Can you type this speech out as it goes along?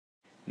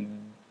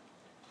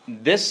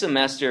this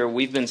semester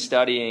we've been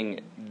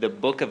studying the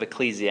book of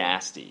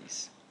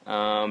Ecclesiastes.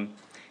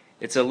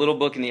 It's a little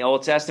book in the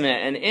Old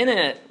Testament, and in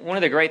it, one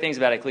of the great things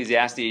about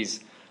Ecclesiastes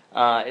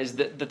is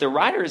that the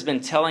writer has been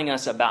telling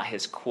us about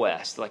his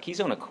quest. Like, he's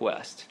on a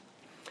quest.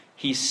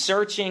 He's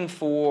searching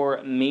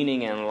for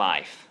meaning in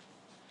life.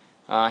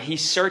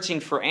 He's searching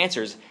for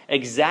answers.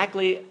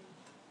 Exactly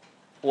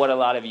what a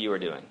lot of you are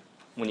doing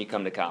when you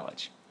come to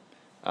college.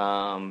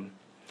 And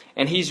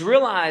he's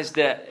realized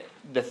that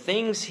the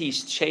things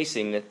he's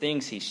chasing, the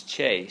things he's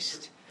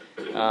chased,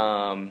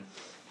 the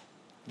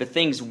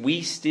things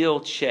we still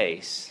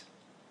chase,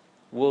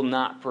 will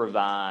not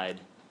provide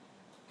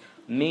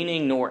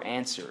meaning nor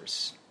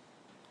answers.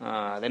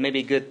 They may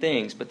be good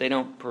things, but they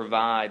don't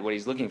provide what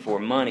he's looking for.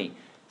 Money,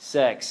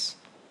 sex,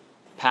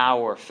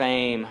 power,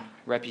 fame,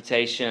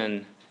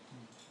 reputation,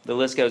 the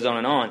list goes on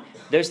and on.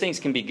 Those things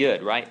can be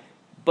good, right?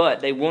 But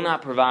they will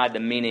not provide the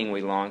meaning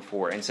we long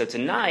for. And so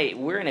tonight,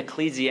 we're in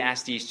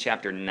Ecclesiastes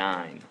chapter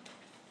 9.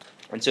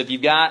 And so if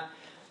you've got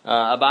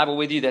a Bible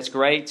with you, that's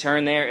great.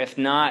 Turn there. If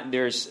not,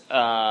 there's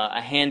a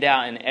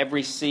handout in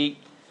every seat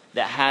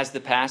that has the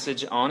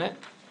passage on it.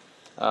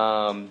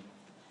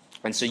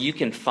 And so you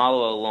can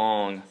follow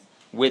along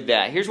with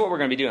that. Here's what we're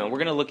going to be doing. We're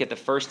going to look at the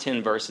first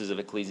 10 verses of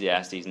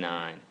Ecclesiastes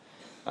 9.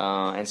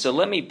 And so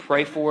let me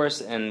pray for us,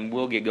 and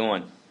we'll get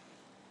going.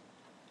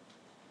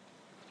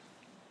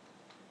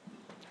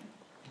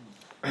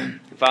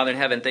 Father in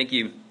heaven, thank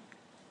you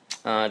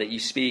that you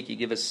speak. You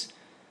give us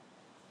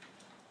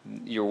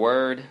your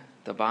word,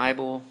 the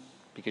Bible,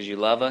 because you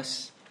love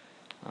us.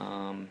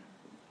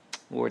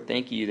 Lord,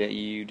 thank you that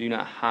you do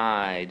not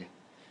hide,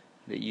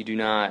 that you do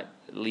not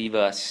leave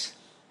us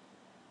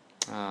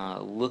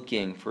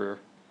looking for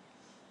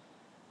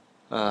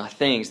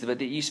things, but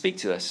that you speak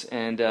to us.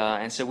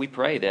 And so we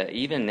pray that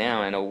even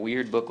now in a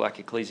weird book like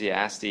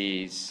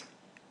Ecclesiastes,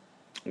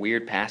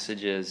 weird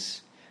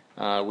passages,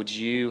 would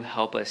you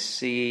help us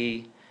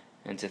see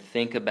and to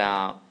think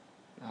about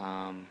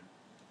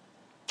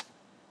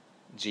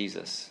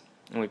Jesus?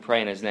 And we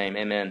pray in his name.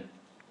 Amen.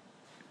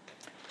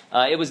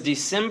 It was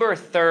December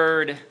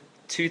 3rd,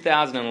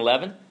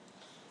 2011.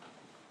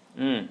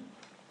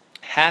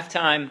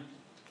 Halftime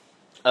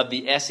of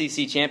the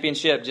SEC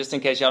championship. Just in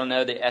case y'all don't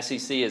know, the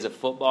SEC is a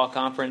football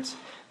conference.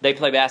 They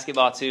play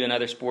basketball too and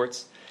other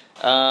sports.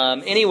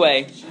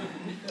 Anyway,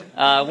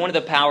 one of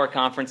the power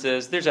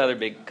conferences. There's other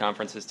big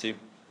conferences too.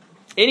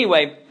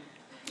 Anyway,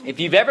 if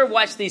you've ever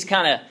watched these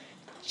kind of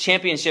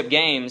championship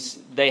games,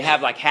 they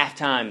have like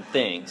halftime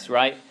things,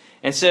 right?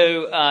 And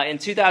so in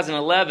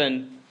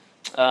 2011,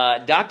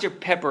 Dr.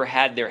 Pepper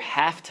had their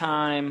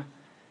halftime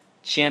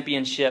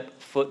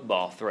championship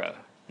football throw.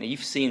 Now,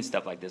 you've seen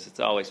stuff like this. It's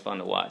always fun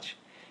to watch.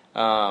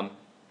 And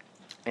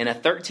a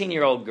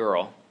 13-year-old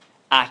girl,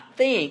 I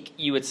think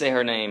you would say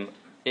her name,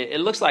 it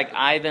looks like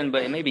Ivan,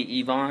 but it may be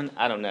Yvonne,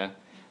 I don't know,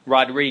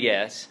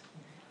 Rodriguez,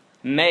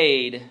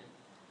 made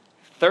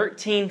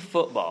 13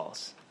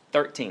 footballs,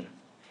 13,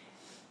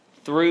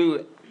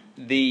 through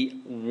the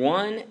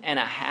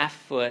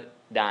 1.5-foot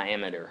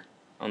diameter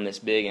on this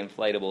big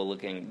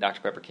inflatable-looking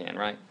Dr. Pepper can,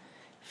 right?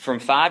 From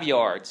 5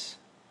 yards,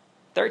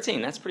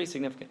 13, that's pretty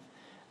significant,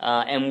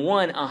 and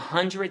won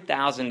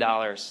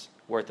 $100,000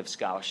 worth of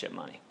scholarship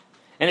money.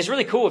 And it's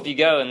really cool if you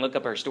go and look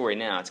up her story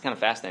now. It's kind of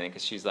fascinating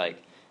because she's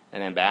like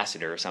an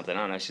ambassador or something. I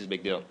don't know, she's a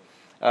big deal.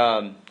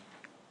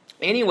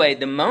 Anyway,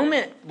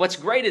 what's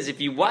great is if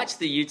you watch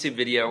the YouTube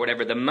video or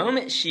whatever, the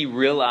moment she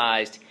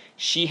realized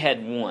she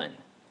had won,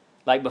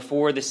 like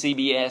before the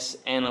CBS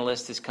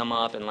analyst has come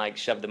up and like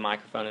shoved the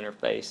microphone in her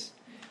face,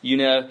 you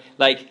know,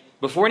 like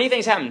before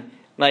anything's happened,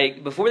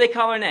 like before they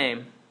call her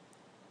name,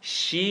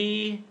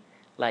 she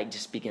like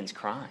just begins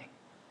crying.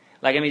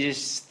 Like, I mean,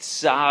 just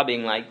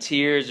sobbing, like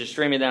tears are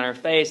streaming down her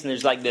face, and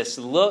there's like this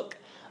look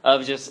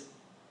of just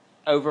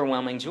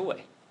overwhelming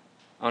joy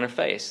on her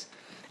face.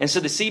 And so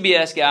the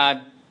CBS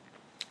guy,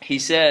 he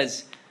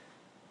says,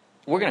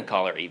 we're going to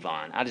call her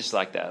Yvonne. I just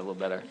like that a little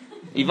better.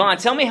 Yvonne,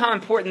 tell me how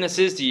important this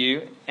is to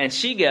you. And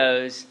she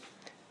goes,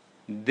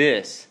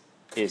 this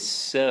is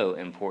so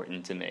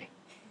important to me.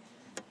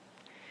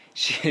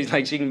 She's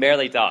like, she can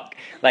barely talk,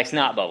 like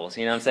snot bubbles,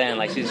 you know what I'm saying?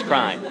 Like she's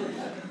crying.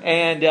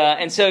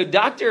 And so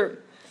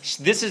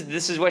this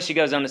is what she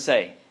goes on to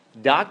say.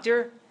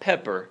 Dr.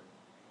 Pepper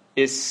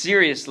is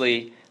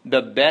seriously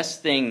the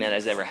best thing that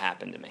has ever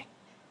happened to me.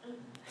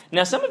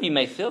 Now, some of you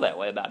may feel that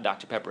way about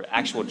Dr. Pepper,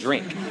 actual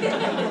drink.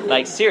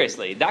 Like,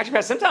 seriously. Dr.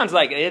 Pepper, sometimes,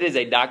 like, it is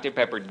a Dr.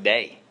 Pepper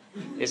day.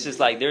 It's just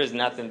like, there is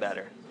nothing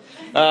better.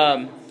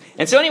 And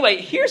so, anyway,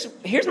 here's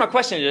my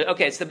question.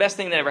 Okay, it's the best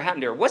thing that ever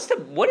happened to her.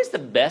 What is the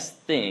best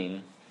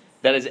thing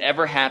that has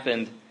ever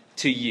happened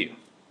to you?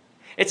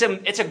 It's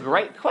a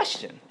great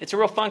question. It's a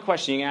real fun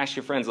question. You can ask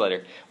your friends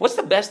later. What's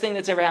the best thing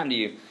that's ever happened to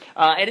you?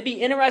 It'd be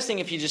interesting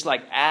if you just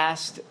like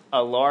asked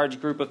a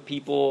large group of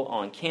people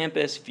on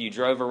campus, if you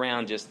drove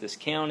around just this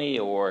county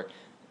or,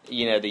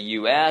 you know, the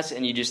U.S.,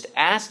 and you just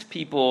asked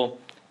people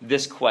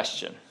this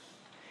question.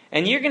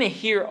 And you're going to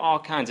hear all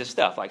kinds of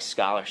stuff like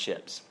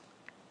scholarships,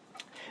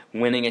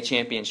 winning a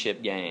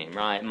championship game,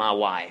 right? My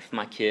wife,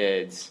 my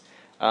kids.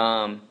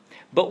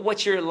 But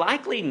what you're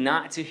likely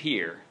not to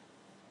hear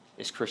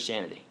is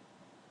Christianity.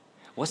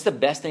 What's the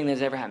best thing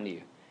that's ever happened to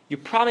you? You're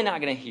probably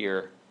not going to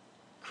hear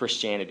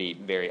Christianity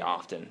very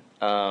often.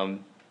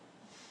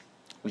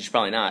 Which is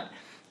probably not.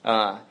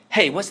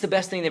 Hey, what's the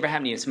best thing that ever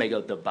happened to you? And somebody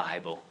go, the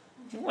Bible.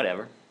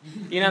 Whatever.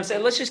 You know what I'm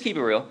saying? Let's just keep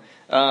it real.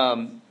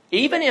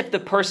 Even if the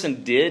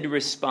person did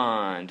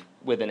respond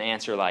with an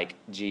answer like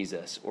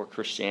Jesus or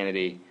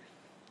Christianity,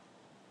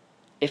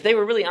 if they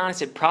were really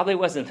honest, it probably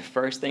wasn't the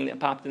first thing that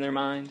popped in their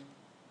mind,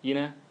 you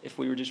know, if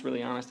we were just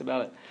really honest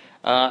about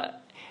it.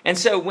 And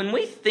so when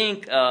we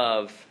think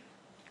of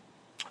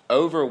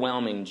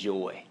overwhelming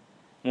joy,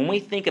 when we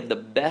think of the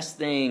best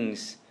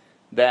things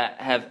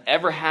that have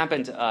ever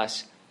happened to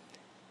us,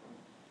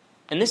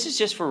 and this is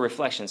just for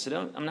reflection,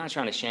 so I'm not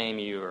trying to shame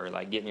you or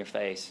like get in your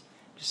face.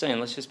 I'm just saying,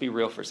 let's just be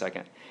real for a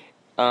second.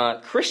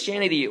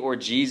 Christianity or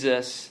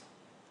Jesus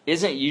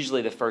isn't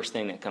usually the first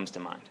thing that comes to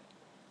mind.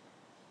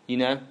 You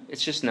know,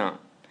 it's just not.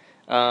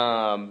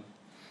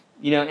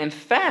 In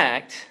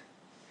fact,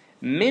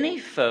 many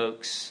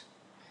folks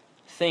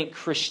think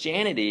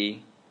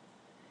Christianity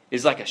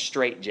is like a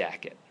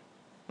straitjacket,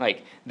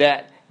 like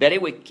that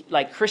it would,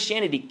 like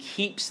Christianity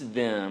keeps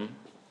them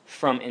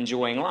from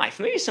enjoying life.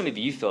 Maybe some of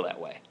you feel that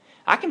way.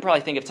 I can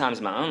probably think of times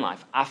in my own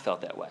life I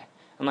felt that way.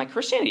 I'm like,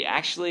 Christianity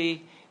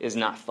actually is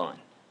not fun,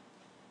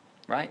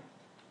 right?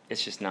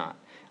 It's just not.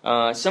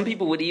 Some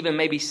people would even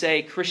maybe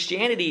say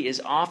Christianity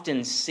is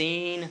often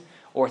seen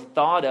or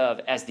thought of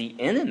as the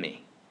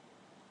enemy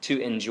to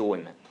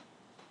enjoyment.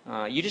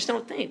 You just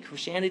don't think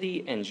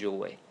Christianity and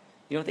joy.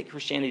 You don't think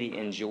Christianity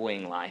and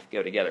enjoying life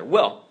go together.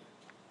 Well,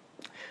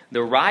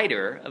 the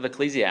writer of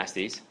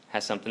Ecclesiastes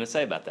has something to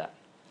say about that.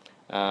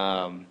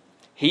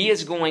 He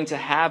is going to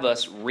have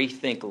us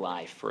rethink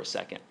life for a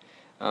second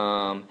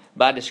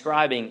by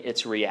describing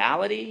its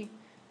reality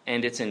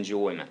and its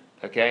enjoyment.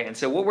 Okay, and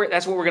so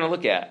that's what we're going to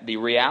look at: the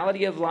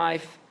reality of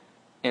life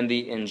and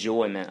the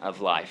enjoyment of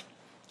life.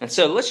 And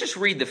so let's just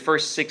read the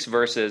first 6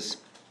 verses.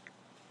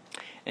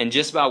 And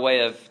just by way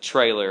of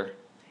trailer,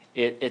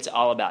 it's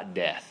all about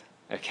death.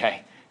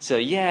 Okay, so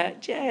yeah,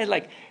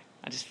 like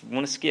I just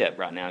want to skip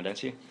right now,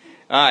 don't you?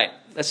 All right,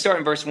 let's start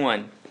in verse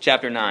 1,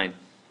 chapter 9.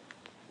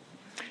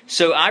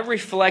 So I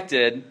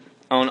reflected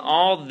on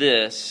all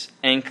this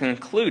and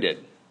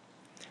concluded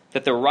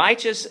that the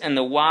righteous and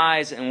the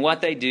wise and what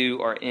they do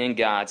are in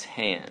God's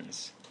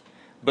hands.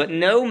 But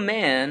no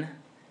man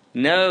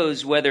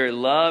knows whether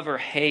love or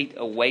hate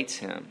awaits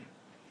him.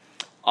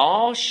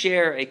 All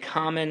share a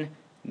common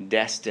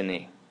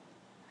destiny.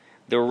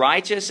 The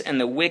righteous and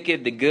the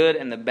wicked, the good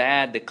and the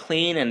bad, the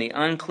clean and the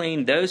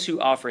unclean, those who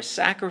offer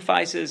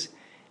sacrifices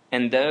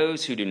and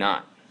those who do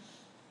not.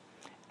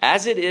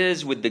 As it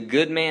is with the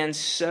good man,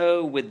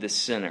 so with the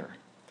sinner.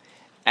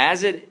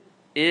 As it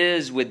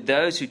is with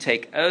those who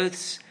take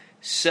oaths,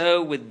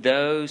 so with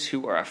those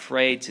who are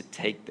afraid to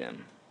take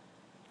them.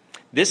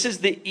 This is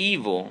the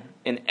evil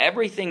in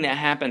everything that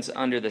happens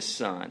under the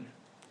sun.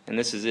 And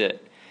this is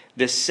it.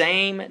 The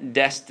same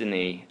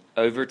destiny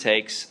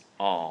overtakes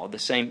all.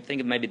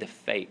 Think of maybe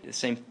the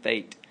same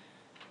fate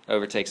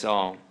overtakes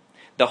all.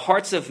 The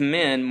hearts of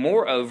men,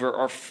 moreover,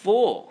 are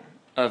full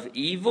of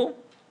evil,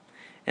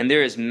 and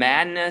there is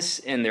madness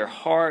in their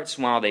hearts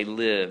while they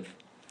live.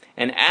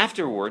 And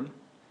afterward,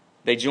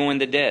 they join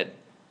the dead.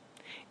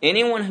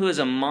 Anyone who is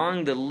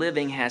among the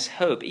living has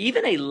hope.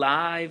 Even a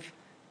live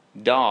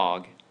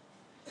dog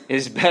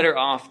is better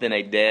off than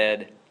a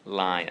dead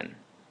lion.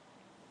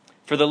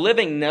 For the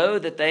living know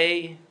that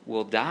they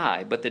will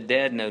die, but the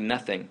dead know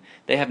nothing.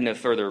 They have no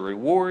further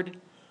reward,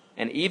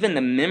 and even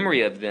the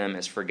memory of them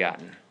is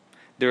forgotten.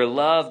 Their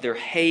love, their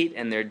hate,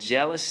 and their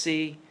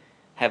jealousy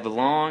have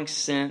long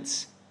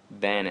since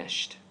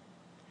vanished.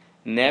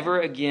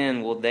 Never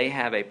again will they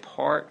have a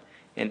part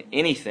in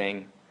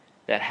anything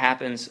that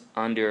happens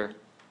under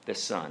the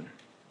sun.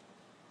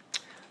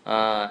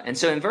 And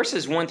so in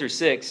verses 1 through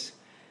 6,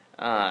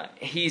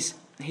 he's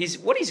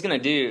what he's going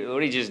to do,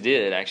 what he just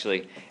did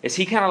actually, is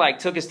he kind of like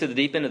took us to the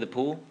deep end of the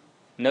pool.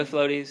 No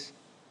floaties,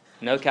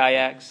 no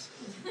kayaks,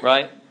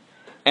 right?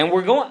 And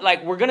we're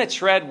going to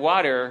tread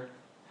water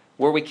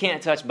where we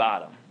can't touch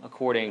bottom,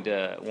 according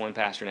to one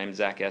pastor named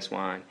Zach S.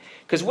 Wine.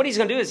 Because what he's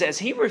going to do is, as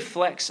he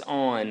reflects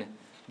on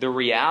the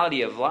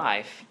reality of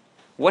life,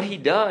 what he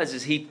does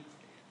is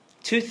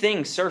two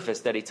things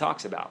surface that he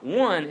talks about.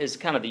 One is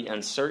kind of the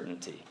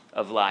uncertainty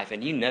of life,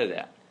 and you know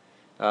that.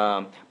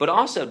 But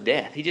also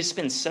death. He just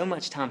spends so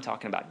much time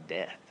talking about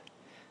death.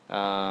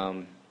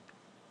 And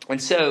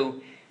so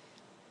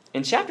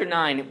in chapter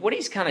 9, what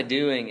he's kind of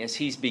doing is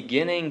he's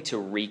beginning to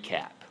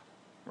recap,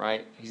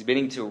 right? He's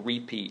beginning to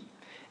repeat.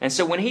 And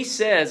so when he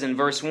says in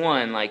verse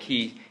 1, like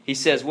he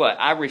says what?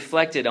 I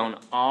reflected on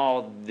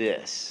all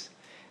this.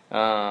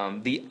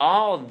 The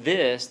all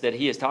this that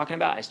he is talking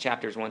about is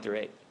chapters 1 through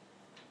 8.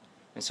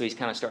 And so he's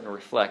kind of starting to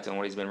reflect on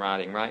what he's been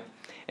writing, right?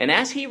 And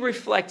as he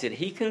reflected,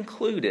 he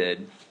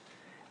concluded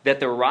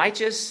that the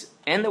righteous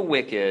and the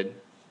wicked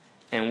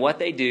and what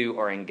they do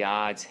are in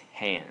God's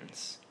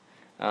hands.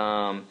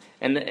 And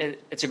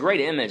it's a great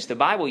image. The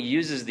Bible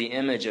uses the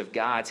image of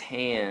God's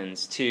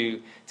hands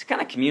to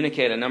kind of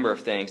communicate a number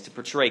of things, to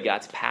portray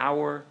God's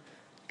power,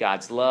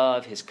 God's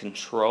love, His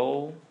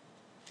control.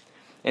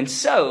 And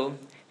so,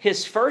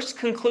 his first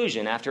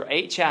conclusion after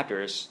 8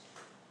 chapters,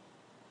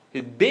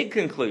 his big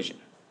conclusion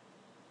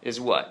is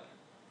what?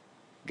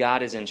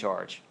 God is in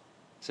charge.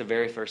 It's the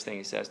very first thing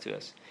he says to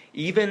us.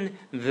 Even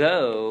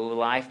though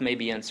life may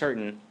be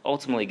uncertain,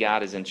 ultimately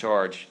God is in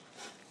charge.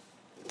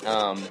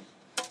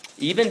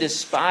 Even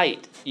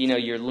despite,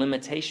 your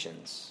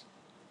limitations,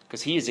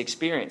 because he has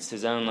experienced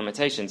his own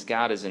limitations,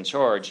 God is in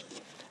charge,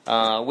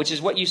 which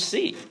is what you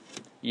see,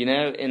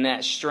 in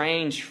that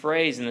strange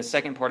phrase in the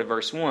second part of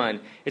verse 1.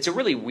 It's a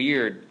really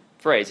weird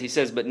phrase. He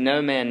says, but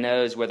no man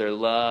knows whether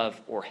love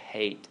or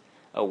hate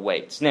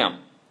awaits. Now,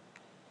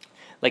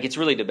 it's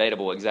really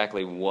debatable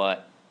exactly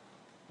what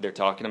they're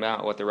talking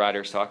about, what the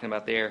writer's talking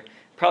about there.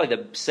 Probably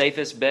the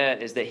safest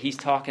bet is that he's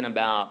talking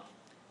about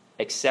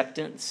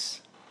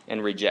acceptance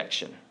and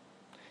rejection.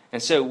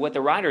 And so what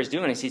the writer is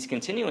doing is he's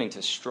continuing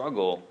to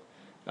struggle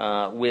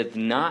with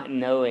not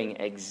knowing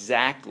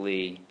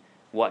exactly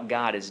what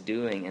God is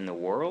doing in the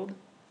world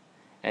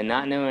and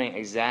not knowing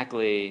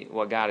exactly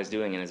what God is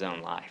doing in his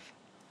own life.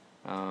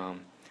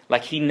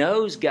 He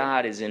knows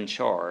God is in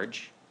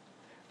charge,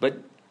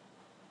 but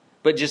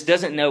just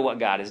doesn't know what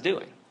God is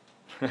doing.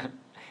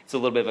 It's a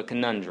little bit of a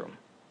conundrum,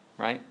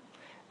 right?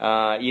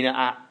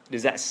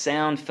 Does that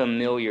sound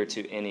familiar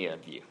to any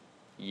of you?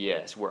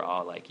 Yes, we're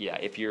all yeah,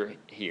 if you're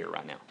here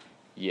right now.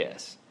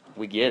 Yes,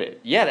 we get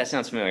it. Yeah, that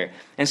sounds familiar.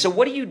 And so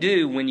what do you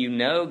do when you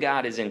know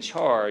God is in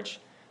charge,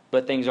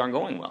 but things aren't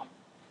going well?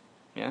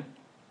 Yeah?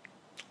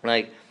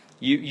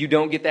 You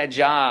don't get that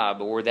job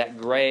or that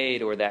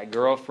grade or that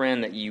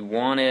girlfriend that you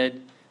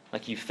wanted,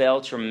 you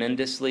failed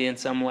tremendously in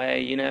some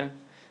way,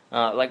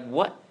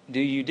 what do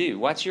you do?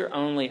 What's your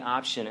only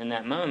option in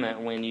that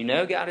moment when you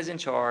know God is in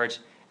charge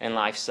and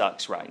life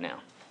sucks right now?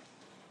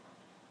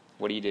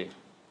 What do?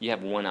 You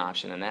have one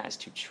option, and that is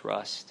to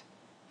trust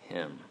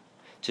Him,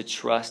 to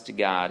trust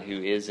God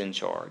who is in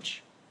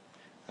charge.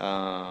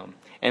 And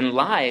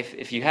life,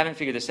 if you haven't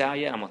figured this out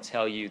yet, I'm going to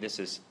tell you this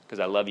is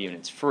because I love you and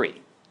it's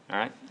free. All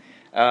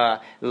right?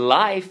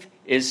 Life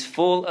is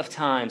full of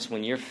times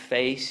when you're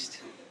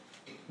faced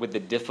with the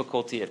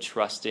difficulty of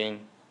trusting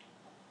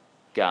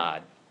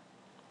God.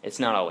 It's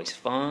not always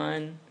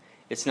fun.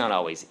 It's not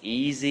always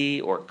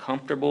easy or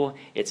comfortable.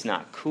 It's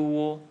not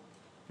cool,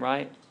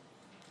 right?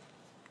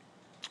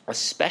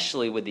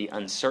 Especially with the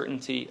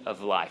uncertainty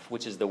of life,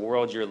 which is the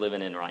world you're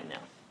living in right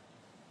now.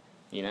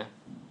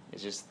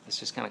 It's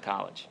just kind of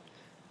college.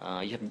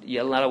 You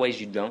have a lot of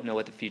ways you don't know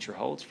what the future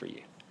holds for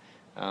you.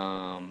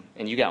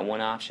 And you got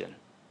one option.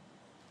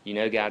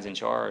 God's in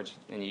charge,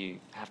 and you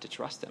have to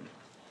trust Him.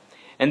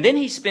 And then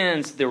he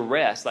spends the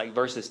rest,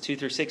 verses 2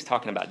 through 6,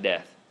 talking about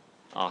death.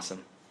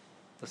 Awesome.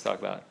 Let's talk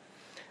about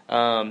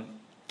it.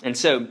 And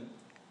so,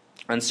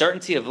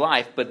 uncertainty of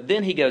life, but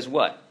then he goes,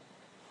 what?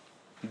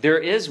 There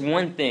is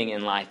one thing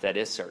in life that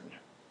is certain.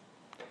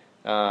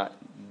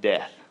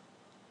 Death.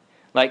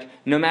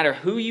 No matter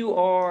who you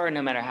are,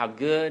 no matter how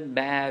good,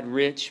 bad,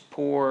 rich,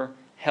 poor,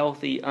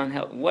 healthy,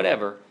 unhealthy,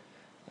 whatever,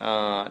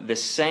 the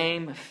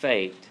same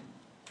fate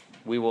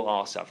we will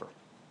all suffer.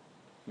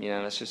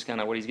 That's just kind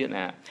of what he's getting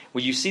at.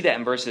 Well, you see that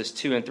in verses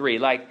 2 and 3.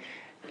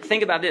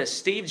 Think about this.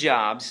 Steve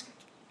Jobs,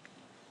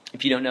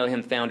 if you don't know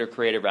him, founder,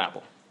 creator of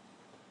Apple,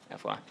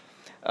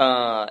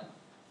 FYI.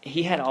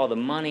 He had all the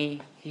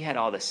money. He had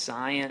all the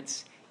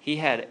science. He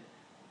had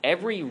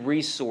every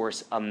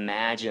resource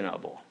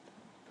imaginable.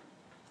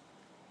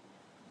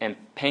 And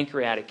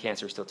pancreatic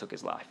cancer still took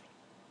his life.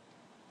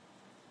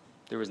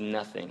 There was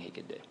nothing he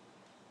could do.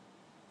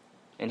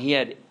 And he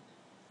had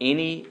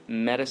any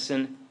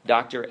medicine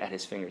doctor at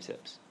his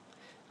fingertips.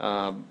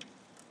 But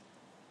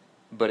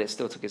it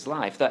still took his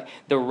life.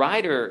 The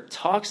writer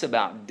talks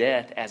about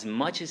death as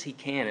much as he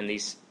can in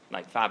these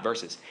 5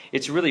 verses.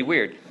 It's really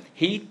weird.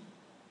 He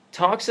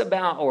talks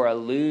about or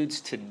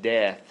alludes to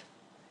death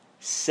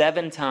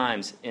 7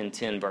 times in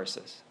 10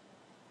 verses.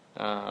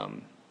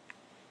 And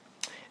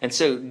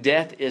so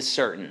death is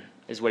certain,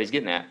 is what he's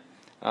getting at.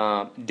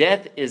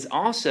 Death is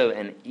also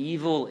an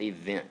evil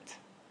event,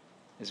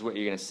 is what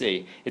you're going to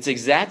see. It's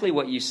exactly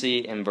what you see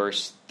in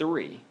verse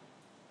 3.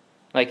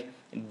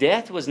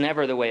 Death was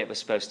never the way it was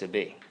supposed to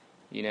be.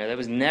 That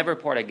was never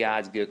part of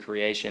God's good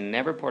creation,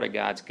 never part of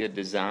God's good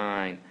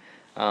design.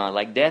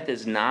 Death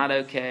is not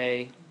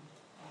okay,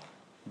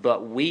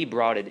 but we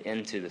brought it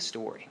into the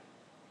story.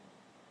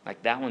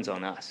 That one's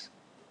on us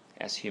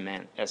as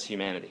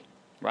humanity,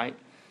 right?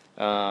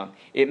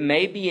 It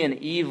may be an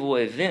evil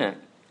event,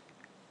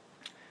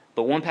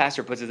 but one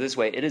pastor puts it this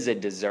way: it is a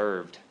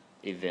deserved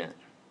event.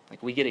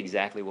 We get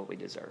exactly what we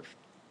deserve.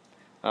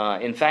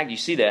 In fact, you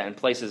see that in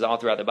places all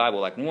throughout the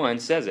Bible. One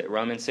says it,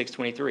 Romans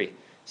 6:23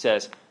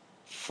 says,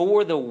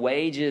 "For the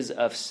wages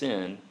of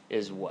sin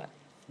is what?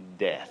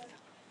 Death."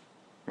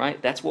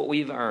 Right? That's what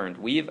we've earned.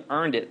 We've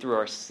earned it through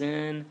our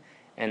sin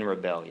and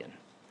rebellion.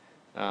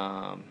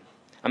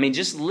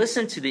 Just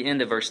listen to the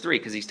end of verse 3,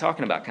 because he's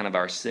talking about kind of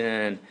our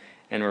sin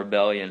and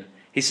rebellion.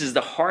 He says,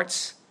 the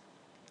hearts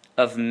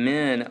of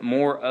men,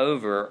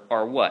 moreover,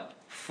 are what?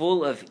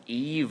 Full of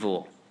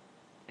evil.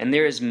 And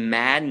there is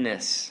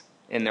madness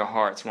in their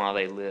hearts while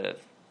they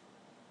live.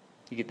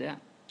 You get that?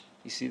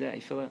 You see that?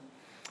 You feel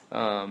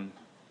that?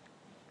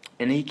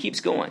 And he keeps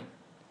going.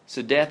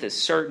 So death is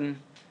certain,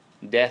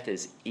 death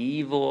is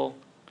evil,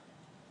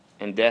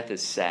 and death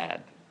is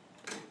sad.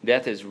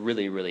 Death is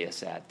really, really a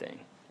sad thing.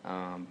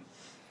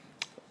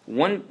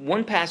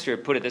 One pastor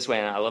put it this way,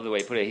 and I love the way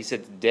he put it. He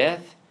said,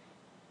 death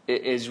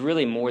is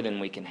really more than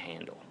we can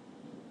handle.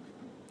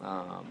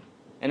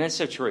 And that's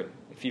so true.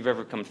 If you've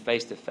ever come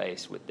face to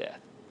face with death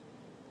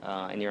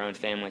in your own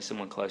family,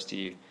 someone close to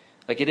you,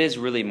 like it is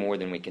really more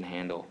than we can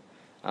handle.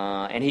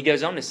 And he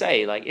goes on to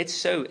say, like it's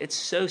so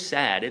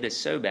sad, it is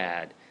so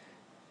bad.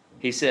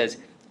 He says,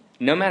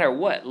 no matter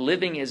what,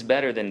 living is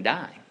better than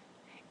dying.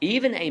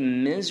 Even a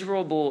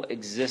miserable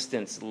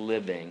existence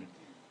living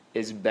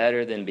is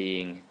better than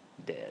being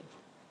dead.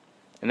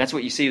 And that's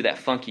what you see with that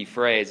funky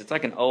phrase. It's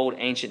like an old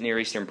ancient Near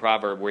Eastern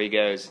proverb where he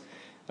goes,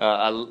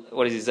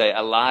 what does he say?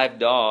 A live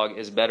dog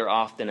is better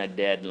off than a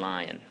dead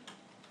lion.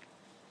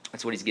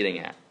 That's what he's getting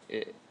at.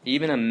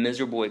 Even a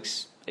miserable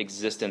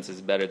existence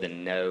is better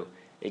than no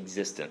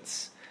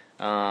existence.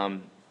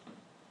 And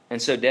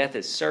so death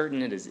is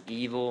certain, it is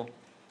evil,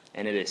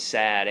 and it is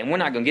sad. And we're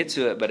not going to get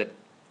to it, but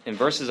in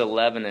verses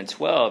 11 and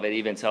 12, it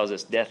even tells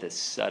us death is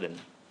sudden.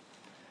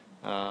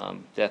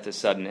 Death is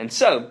sudden. And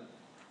so,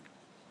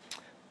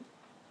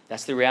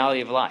 that's the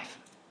reality of life.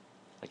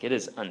 Like it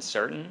is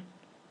uncertain,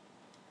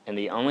 and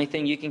the only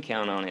thing you can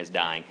count on is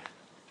dying.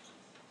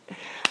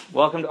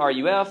 Welcome to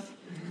RUF,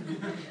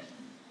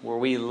 where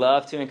we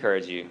love to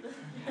encourage you.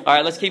 All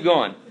right, let's keep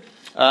going.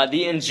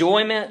 The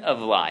enjoyment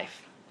of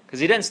life. Because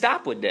he doesn't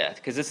stop with death,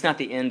 because it's not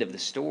the end of the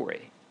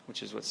story,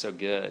 which is what's so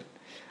good.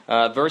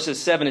 Verses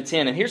 7 to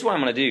 10, and here's what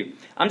I'm going to do.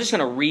 I'm just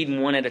going to read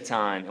one at a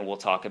time, and we'll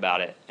talk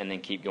about it, and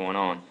then keep going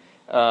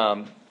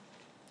on.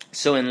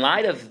 So in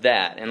light of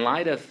that, in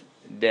light of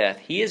death,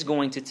 he is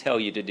going to tell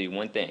you to do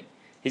one thing.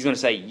 He's going to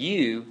say,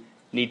 you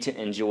need to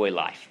enjoy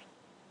life.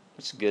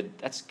 That's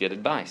good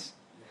advice.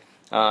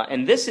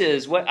 And this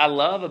is what I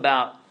love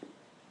about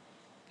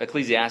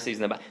Ecclesiastes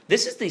and the Bible.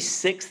 This is the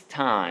 6th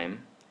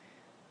time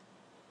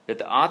that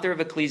the author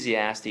of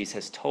Ecclesiastes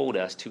has told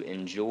us to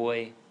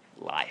enjoy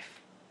life.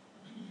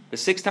 The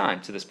 6th time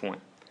to this point.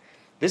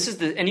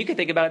 And you can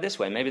think about it this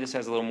way. Maybe this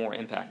has a little more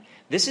impact.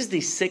 This is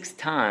the 6th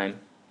time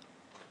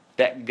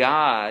that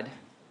God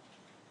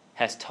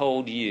has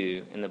told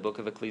you in the book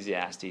of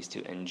Ecclesiastes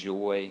to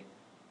enjoy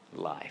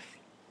life.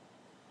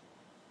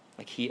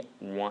 Like he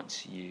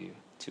wants you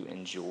to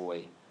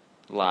enjoy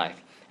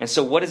life. And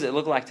so what does it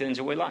look like to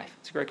enjoy life?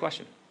 It's a great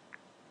question.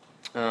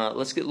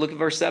 Let's look at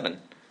verse 7.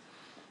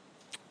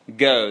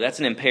 Go. That's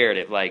an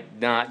imperative. Like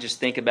not just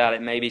think about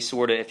it maybe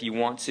sort of if you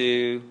want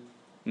to.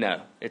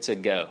 No, it's a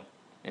go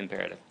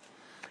imperative.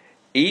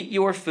 Eat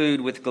your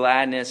food with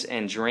gladness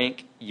and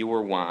drink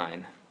your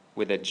wine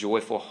with a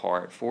joyful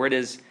heart. For it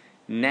is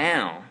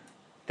now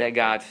that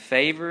God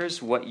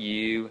favors what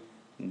you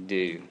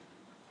do.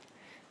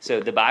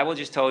 So the Bible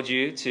just told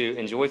you to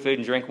enjoy food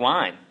and drink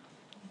wine.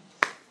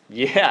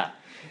 Yeah.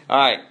 All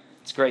right.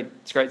 It's great.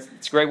 It's great.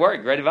 It's a great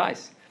word. Great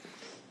advice.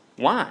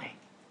 Why?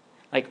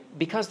 Like,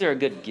 because they're a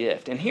good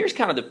gift. And here's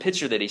kind of the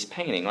picture that he's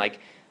painting. Like,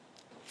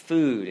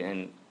 food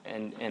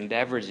and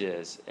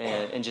beverages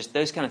and just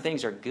those kind of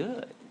things are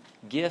good.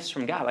 Gifts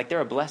from God. Like, they're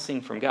a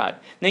blessing from God.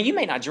 Now, you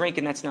may not drink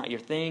and that's not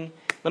your thing.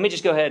 Let me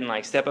just go ahead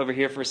and, step over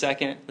here for a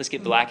second. Let's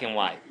get black and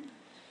white.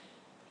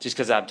 Just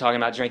because I'm talking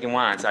about drinking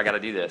wine, so I got to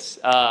do this.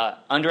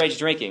 Underage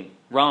drinking.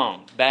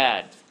 Wrong.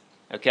 Bad.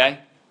 Okay?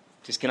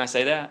 Just can I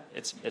say that?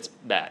 It's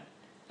bad.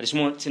 I just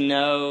want to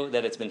know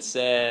that it's been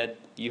said.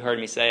 You heard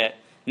me say it.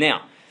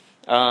 Now,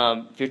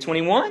 if you're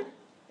 21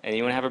 and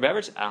you want to have a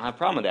beverage, I don't have a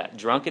problem with that.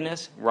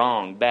 Drunkenness,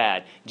 wrong,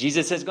 bad.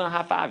 Jesus is going to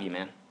high five you,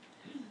 man.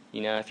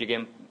 You know, if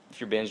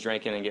you're binge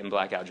drinking and getting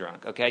blackout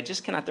drunk. Okay,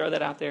 just can I throw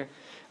that out there?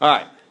 All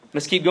right,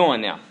 let's keep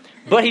going now.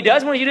 But he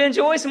does want you to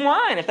enjoy some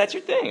wine if that's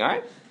your thing. All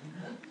right.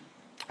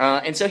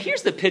 And so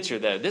here's the picture,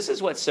 though. This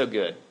is what's so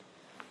good.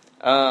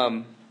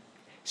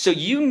 So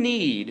you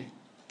need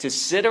to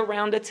sit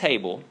around a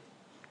table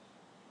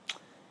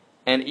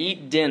and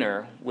eat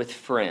dinner with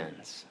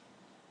friends.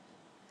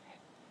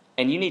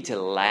 And you need to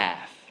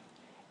laugh.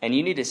 And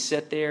you need to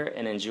sit there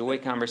and enjoy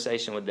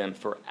conversation with them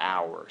for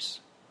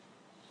hours.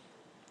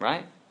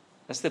 Right?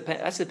 That's the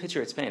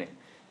picture it's painting.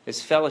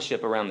 It's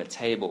fellowship around the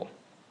table.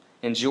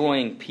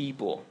 Enjoying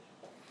people.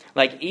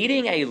 Like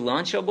eating a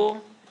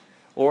Lunchable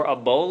or a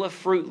bowl of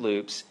Fruit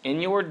Loops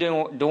in your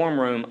dorm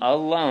room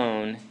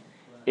alone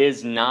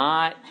is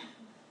not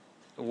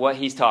what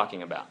he's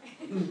talking about.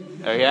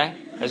 Okay?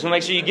 I just want to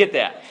make sure you get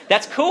that.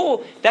 That's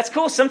cool. That's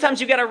cool.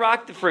 Sometimes you got to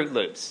rock the Fruit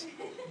Loops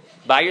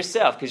by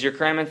yourself because you're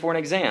cramming for an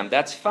exam.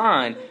 That's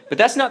fine. But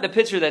that's not the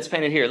picture that's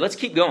painted here. Let's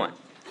keep going.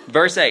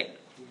 Verse 8.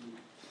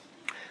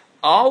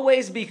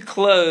 Always be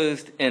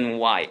clothed in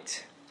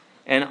white,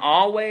 and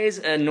always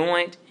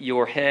anoint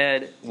your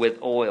head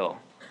with oil.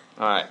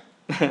 All right.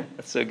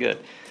 That's so good.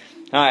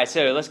 All right,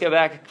 so let's go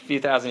back a few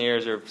thousand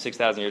years or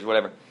 6,000 years,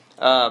 whatever.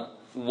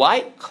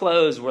 White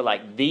clothes were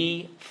like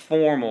the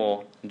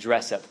formal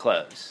dress-up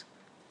clothes.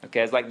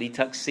 Okay, it's like the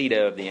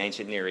tuxedo of the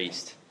ancient Near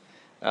East.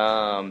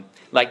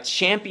 Like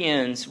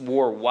champions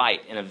wore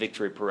white in a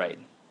victory parade.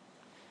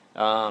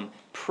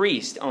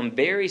 Priests on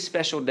very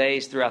special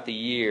days throughout the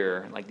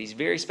year, like these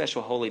very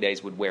special holy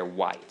days, would wear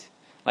white.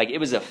 Like it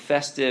was a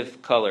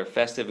festive color,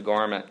 festive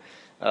garment.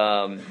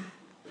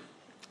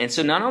 And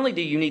so not only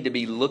do you need to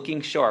be looking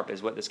sharp,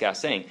 is what this guy's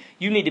saying,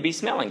 you need to be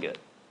smelling good.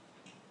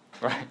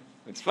 Right?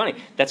 It's funny.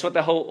 That's what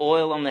the whole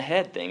oil on the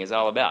head thing is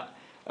all about.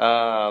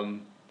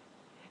 And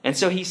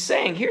so he's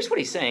saying, here's what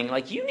he's saying,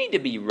 like you need to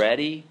be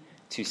ready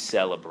to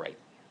celebrate.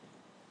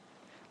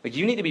 Like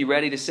you need to be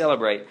ready to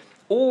celebrate.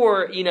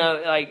 Or,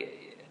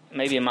 like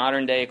maybe a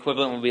modern day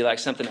equivalent would be like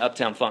something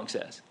Uptown Funk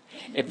says.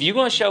 If you're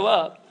going to show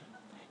up,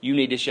 you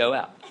need to show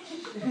out.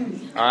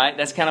 All right?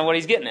 That's kind of what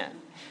he's getting at.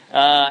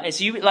 And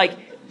so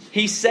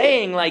he's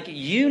saying, like,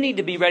 you need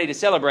to be ready to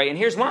celebrate. And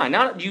here's why.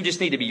 Not you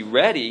just need to be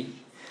ready.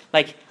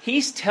 Like,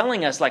 he's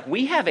telling us, like,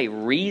 we have a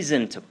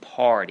reason to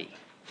party.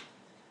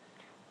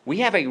 We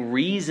have a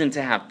reason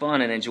to have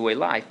fun and enjoy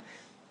life.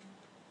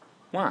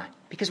 Why?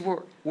 Because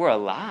we're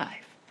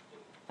alive.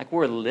 Like,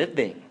 we're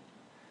living.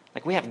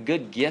 Like, we have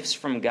good gifts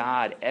from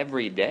God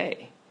every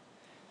day.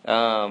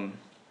 Right?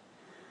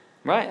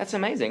 That's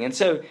amazing. And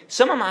so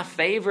some of my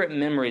favorite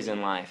memories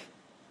in life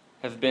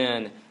have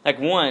been, like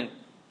one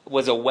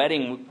was a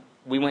wedding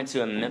we went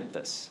to in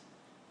Memphis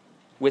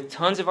with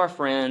tons of our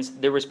friends.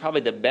 There was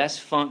probably the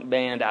best funk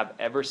band I've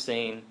ever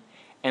seen.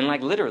 And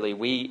like literally,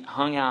 we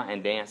hung out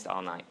and danced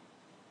all night.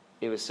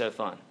 It was so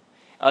fun.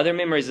 Other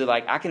memories are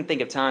like, I can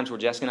think of times where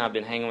Jessica and I have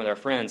been hanging with our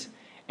friends,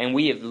 and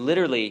we have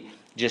literally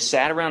just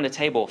sat around the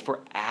table for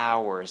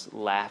hours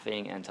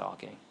laughing and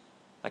talking.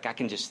 Like I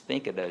can just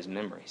think of those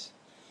memories.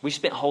 We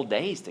spent whole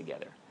days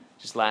together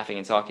just laughing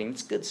and talking.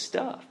 It's good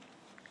stuff.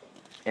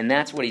 And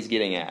that's what he's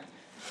getting at.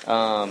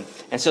 And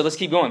so let's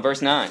keep going.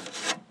 Verse 9.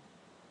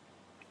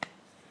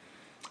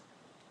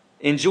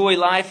 Enjoy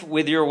life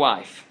with your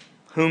wife,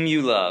 whom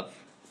you love,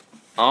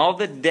 all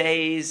the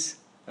days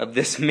of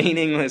this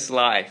meaningless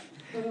life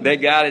that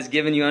God has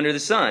given you under the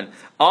sun.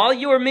 All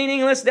your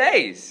meaningless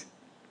days.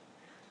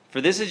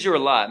 For this is your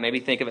lot.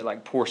 Maybe think of it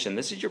like portion.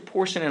 This is your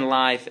portion in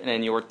life and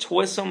in your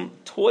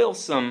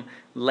toilsome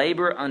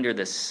labor under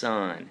the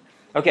sun.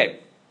 Okay.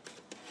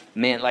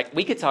 Man, like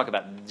we could talk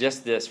about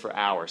just this for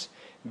hours.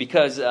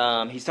 Because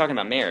he's talking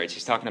about marriage.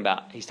 He's talking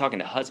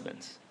to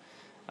husbands.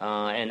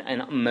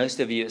 And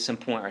most of you at some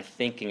point are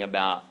thinking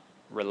about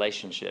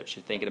relationships.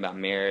 You're thinking about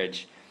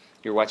marriage.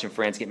 You're watching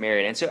friends get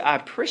married. And so I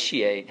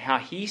appreciate how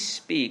he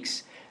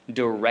speaks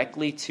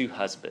directly to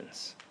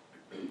husbands.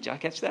 Did y'all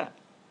catch that?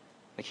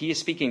 Like he is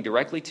speaking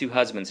directly to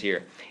husbands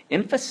here,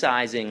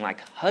 emphasizing like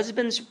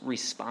husbands'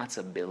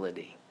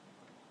 responsibility.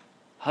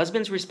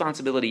 Husbands'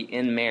 responsibility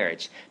in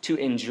marriage to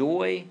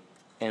enjoy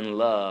and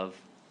love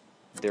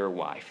their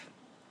wife.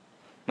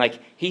 Like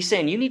he's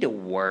saying you need to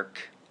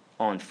work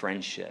on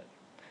friendship.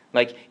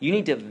 Like you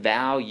need to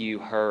value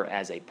her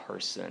as a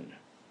person.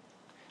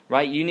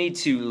 Right? You need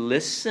to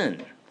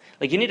listen.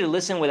 Like you need to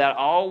listen without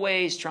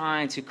always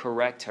trying to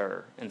correct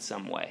her in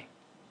some way.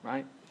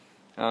 Right?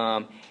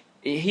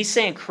 He's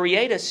saying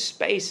create a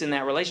space in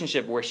that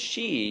relationship where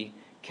she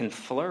can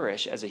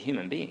flourish as a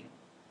human being.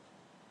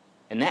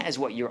 And that is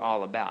what you're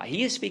all about.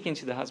 He is speaking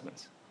to the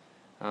husbands.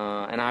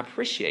 And I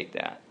appreciate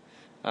that.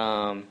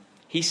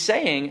 He's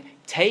saying,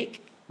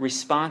 take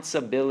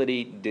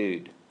responsibility,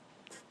 dude.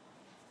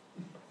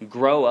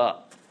 Grow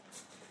up.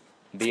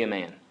 Be a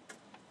man.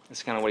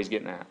 That's kind of what he's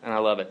getting at. And I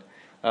love it.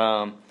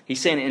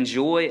 He's saying,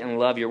 enjoy and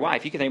love your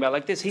wife. You can think about it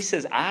like this. He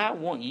says, I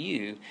want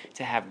you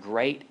to have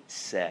great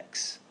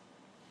sex.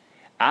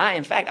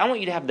 In fact, I want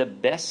you to have the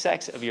best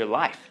sex of your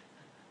life.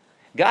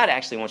 God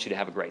actually wants you to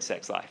have a great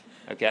sex life.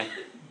 Okay?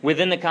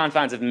 Within the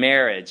confines of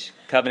marriage,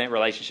 covenant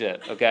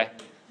relationship. Okay?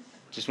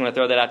 Just want to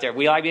throw that out there.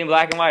 We like being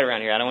black and white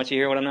around here. I don't want you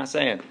to hear what I'm not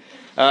saying.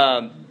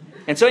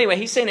 And so anyway,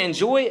 he's saying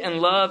enjoy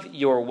and love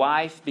your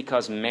wife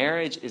because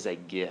marriage is a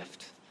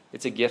gift.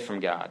 It's a gift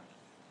from God.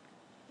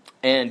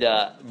 And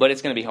but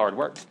it's going to be hard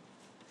work.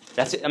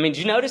 That's it. I mean,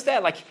 did you notice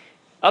that? Like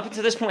up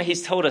until this point,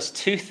 he's told us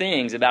two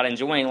things about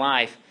enjoying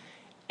life,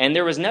 and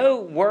there was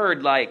no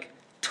word like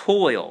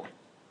toil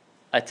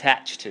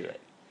attached to it.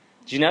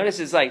 Did you notice?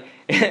 It's like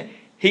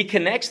he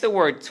connects the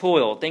word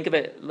toil. Think of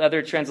it.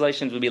 Other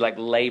translations would be like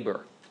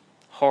labor.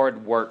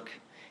 Hard work.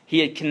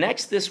 He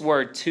connects this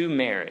word to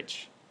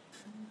marriage.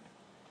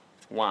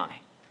 Why?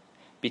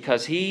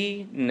 Because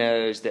he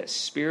knows that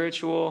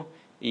spiritual,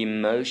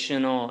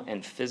 emotional,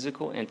 and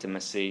physical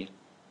intimacy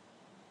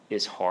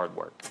is hard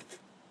work.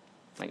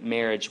 Like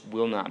marriage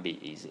will not be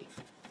easy.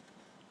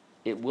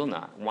 It will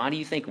not. Why do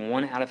you think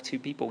 1 out of 2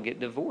 people get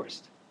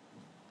divorced?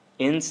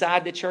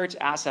 Inside the church,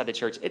 outside the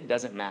church, it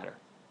doesn't matter.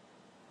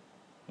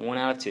 1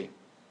 out of 2.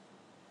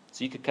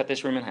 So you could cut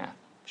this room in half.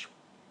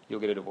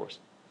 You'll get a divorce.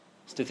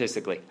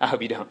 Statistically. I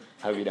hope you don't.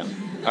 All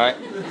right?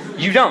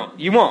 You don't.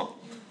 You won't.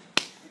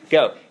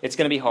 Go. It's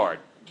going to be hard.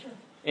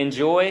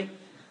 Enjoy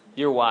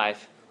your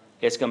wife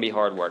It's going to be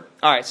hard work.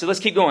 All right, so let's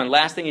keep going.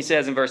 Last thing he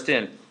says in verse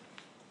 10.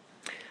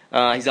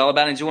 He's all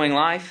about enjoying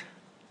life.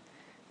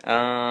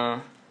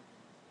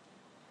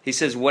 He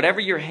says,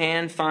 whatever your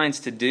hand finds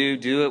to do,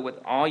 do it with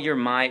all your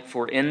might,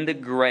 for in the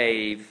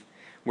grave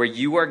where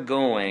you are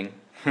going,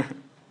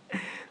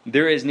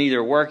 there is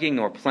neither working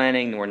nor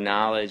planning nor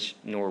knowledge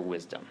nor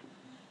wisdom.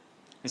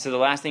 And so the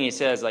last thing he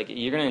says, like,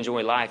 you're going to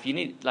enjoy life. You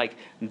need, like,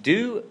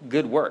 do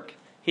good work.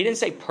 He didn't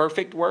say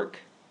perfect work.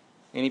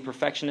 Any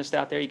perfectionists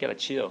out there, you got to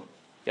chill.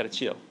 You got to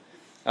chill.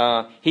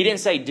 He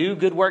didn't say do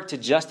good work to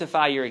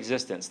justify your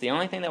existence. The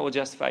only thing that will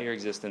justify your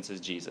existence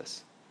is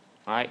Jesus.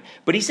 All right?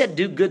 But he said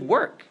do good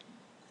work.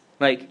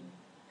 Like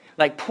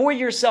pour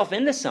yourself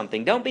into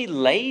something. Don't be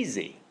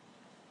lazy.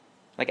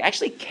 Like,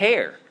 actually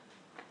care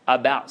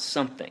about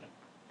something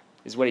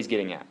is what he's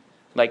getting at.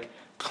 Like,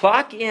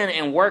 clock in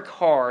and work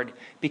hard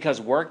because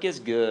work is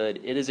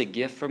good. It is a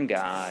gift from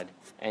God,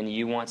 and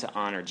you want to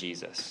honor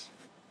Jesus.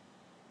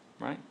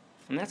 Right?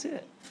 And that's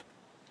it.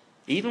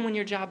 Even when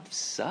your job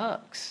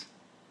sucks,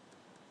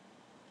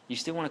 you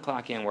still want to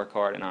clock in, work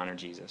hard, and honor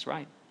Jesus,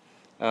 right?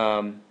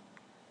 And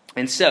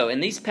so, in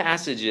these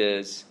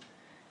passages,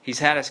 he's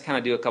had us kind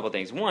of do a couple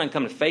things. One,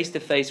 come face to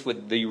face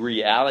with the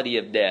reality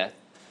of death,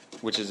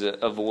 which is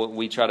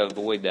we try to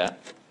avoid that.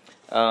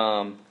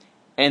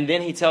 And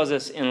then he tells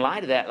us, in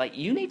light of that, like,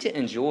 you need to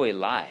enjoy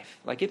life.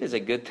 Like, it is a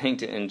good thing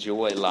to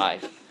enjoy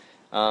life.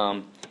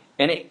 And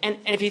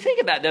if you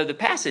think about it, though, the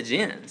passage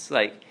ends.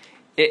 Like,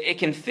 it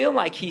can feel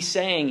like he's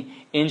saying,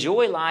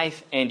 enjoy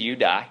life and you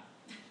die.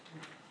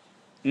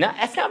 No,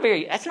 that's not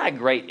a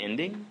great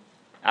ending,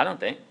 I don't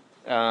think.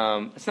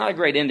 It's not a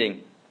great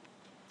ending.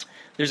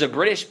 There's a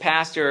British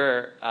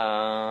pastor,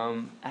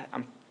 a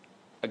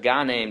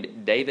guy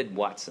named David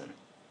Watson.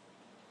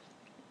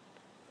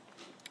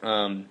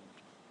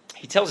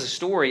 He tells a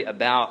story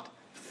about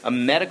a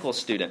medical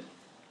student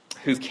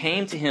who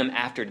came to him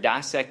after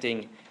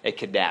dissecting a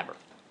cadaver.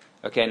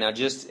 Okay, now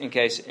just in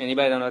case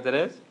anybody don't know what that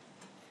is,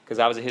 because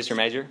I was a history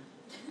major,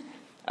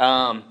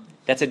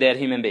 that's a dead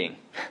human being.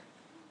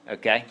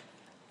 Okay,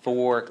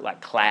 for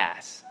like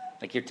class,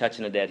 like you're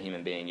touching a dead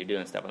human being, you're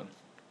doing stuff with them.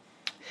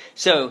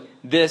 So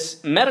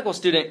this medical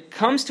student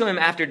comes to him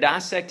after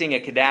dissecting a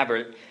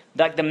cadaver.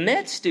 Like, the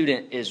med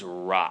student is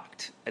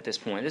rocked at this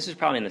point. This is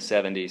probably in the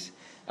 70s.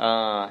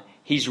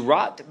 He's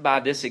rocked by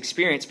this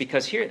experience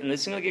because here, and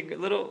this is going to get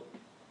a little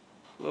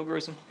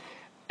gruesome.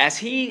 As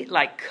he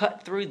like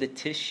cut through the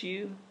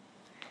tissue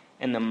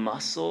and the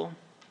muscle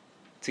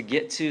to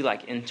get to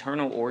like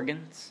internal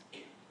organs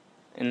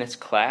in this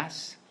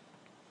class,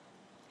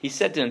 he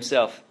said to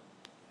himself,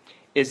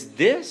 if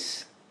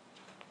this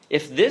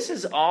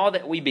is all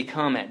that we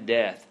become at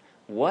death,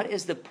 what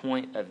is the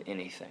point of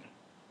anything?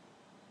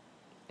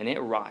 And it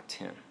rocked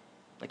him.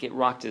 Like, it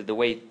rocked the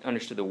way he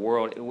understood the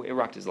world. It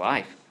rocked his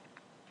life.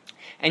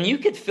 And you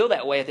could feel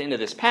that way at the end of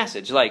this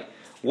passage. Like,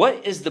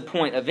 what is the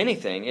point of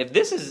anything? If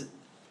this is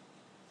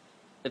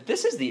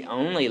the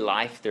only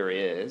life there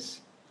is,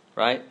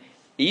 right?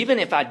 Even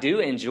if I do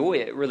enjoy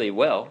it really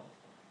well,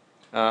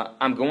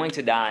 I'm going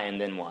to die, and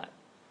then what?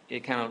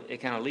 It kind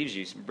of leaves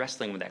you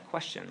wrestling with that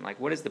question. Like,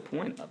 what is the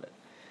point of it?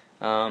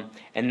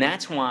 And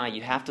that's why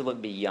you have to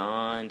look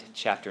beyond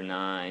chapter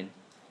 9,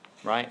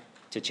 right,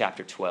 to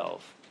chapter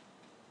 12,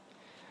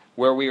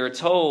 where we are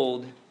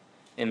told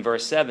in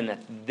verse 7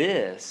 that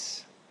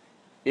this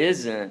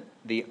isn't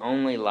the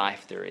only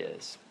life there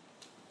is.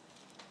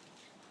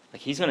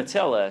 Like, he's going to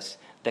tell us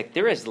that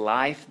there is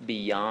life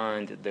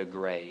beyond the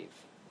grave.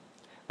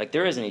 Like,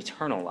 there is an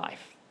eternal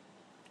life.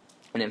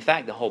 And in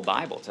fact, the whole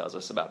Bible tells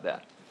us about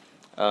that.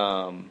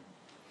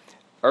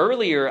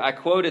 Earlier, I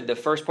quoted the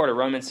first part of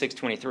Romans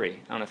 6:23. I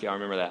don't know if y'all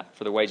remember that.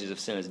 For the wages of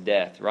sin is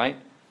death, right?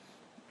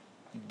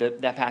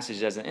 That passage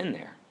doesn't end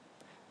there.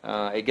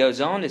 It goes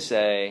on to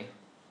say,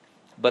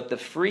 but the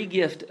free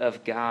gift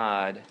of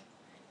God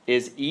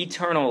is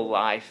eternal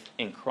life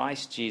in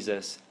Christ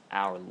Jesus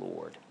our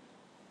Lord.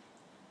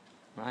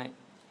 Right?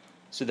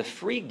 So the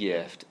free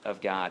gift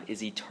of God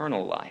is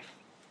eternal life.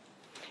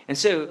 And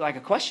so, like,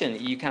 a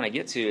question you kind of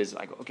get to is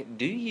like, okay,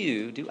 do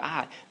you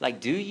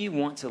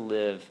want to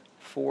live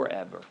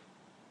forever?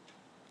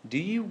 Do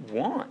you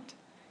want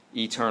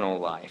eternal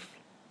life?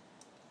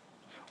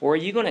 Or are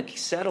you going to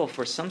settle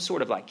for some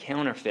sort of like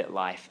counterfeit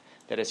life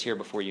that is here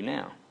before you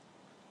now,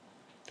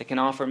 that can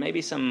offer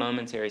maybe some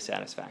momentary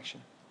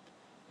satisfaction?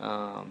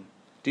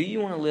 Do you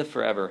want to live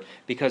forever?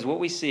 Because what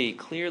we see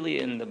clearly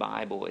in the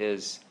Bible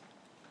is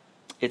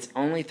it's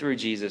only through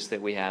Jesus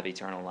that we have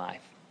eternal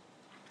life.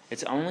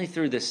 It's only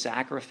through the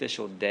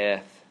sacrificial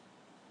death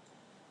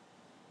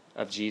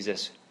of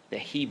Jesus that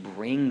he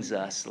brings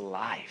us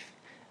life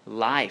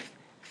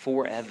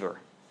forever,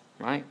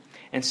 right?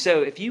 And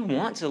so if you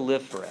want to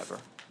live forever,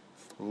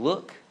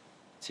 look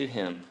to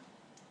him,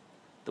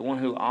 the one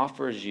who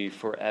offers you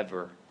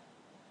forever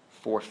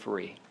for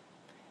free,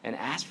 and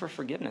ask for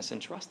forgiveness and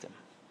trust him.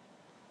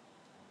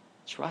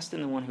 Trust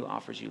in the one who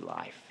offers you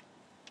life.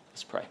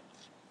 Let's pray.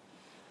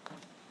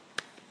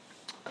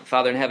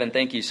 Father in heaven,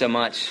 thank you so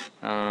much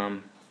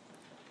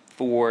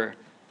for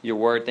your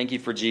word. Thank you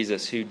for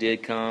Jesus, who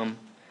did come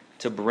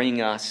to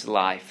bring us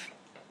life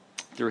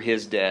through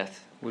His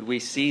death? Would we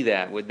see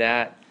that? Would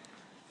that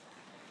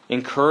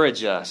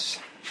encourage us?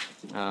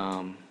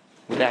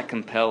 Would that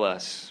compel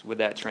us? Would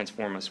that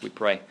transform us? We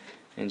pray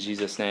in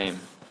Jesus' name.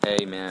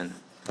 Amen.